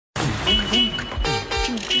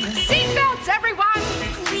everyone!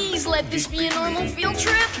 Please let this be a normal field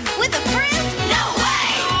trip. With a friend? No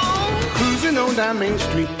way! Cruising on down Main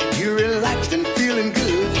Street, you're relaxed and feeling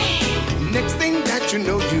good. Next thing that you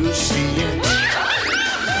know, you're seeing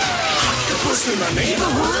octopus in the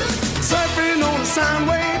neighborhood, surfing on a sound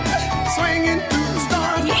wave, swinging through the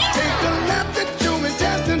stars. Take a left at human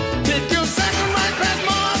testing, take your second right past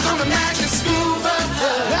Mars on the magic scuba.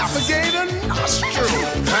 Alligator nostril,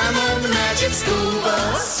 climb on the magic scuba.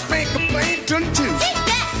 Spank a plankton too. Take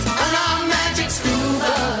that! On our magic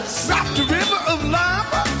scuba, drop the river of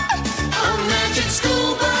lava on magic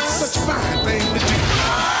scuba. Such a fine thing to do.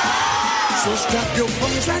 So strap your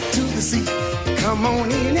bones right to the seat. Come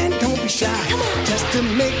on in and don't be shy. Just to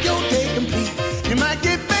make your day complete. You might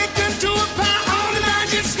get baked into a pie on the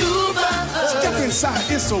magic scuba. Step inside,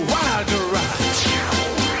 it's a wilder ride.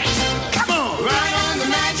 Come on, right on the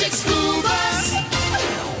magic scuba.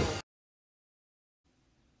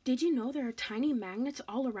 Did you know there are tiny magnets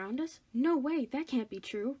all around us? No way, that can't be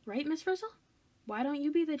true, right, Miss Frizzle? Why don't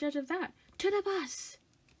you be the judge of that? To the bus!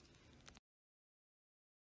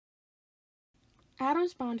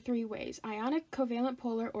 Atoms bond three ways: ionic, covalent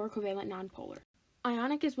polar, or covalent nonpolar.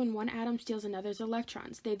 Ionic is when one atom steals another's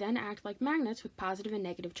electrons. They then act like magnets with positive and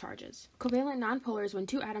negative charges. Covalent nonpolar is when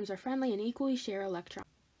two atoms are friendly and equally share electrons.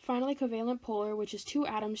 Finally, covalent polar, which is two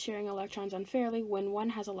atoms sharing electrons unfairly when one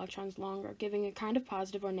has electrons longer, giving a kind of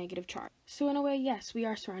positive or negative charge. So in a way, yes, we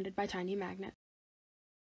are surrounded by tiny magnets.